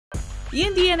The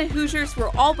Indiana Hoosiers were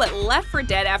all but left for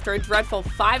dead after a dreadful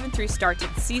 5-3 start to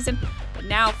the season, but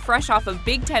now, fresh off a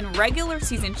Big Ten regular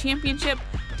season championship,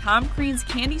 Tom Crean's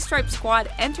candy-striped squad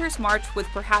enters March with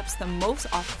perhaps the most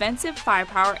offensive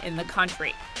firepower in the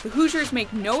country. The Hoosiers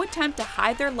make no attempt to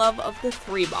hide their love of the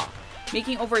three ball,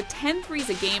 making over 10 threes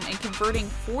a game and converting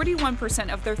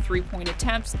 41% of their three-point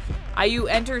attempts. IU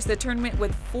enters the tournament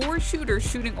with 4 shooters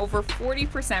shooting over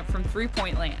 40% from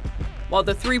three-point land. While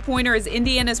the three-pointer is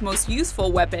Indiana's most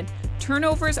useful weapon,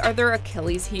 turnovers are their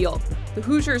Achilles heel. The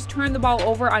Hoosiers turn the ball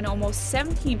over on almost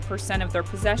 17% of their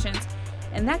possessions,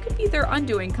 and that could be their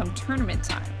undoing come tournament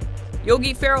time.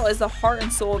 Yogi Ferrell is the heart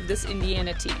and soul of this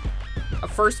Indiana team. A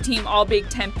first-team All-Big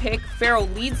Ten pick, Ferrell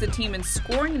leads the team in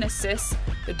scoring and assists,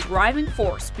 the driving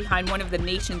force behind one of the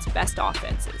nation's best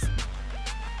offenses.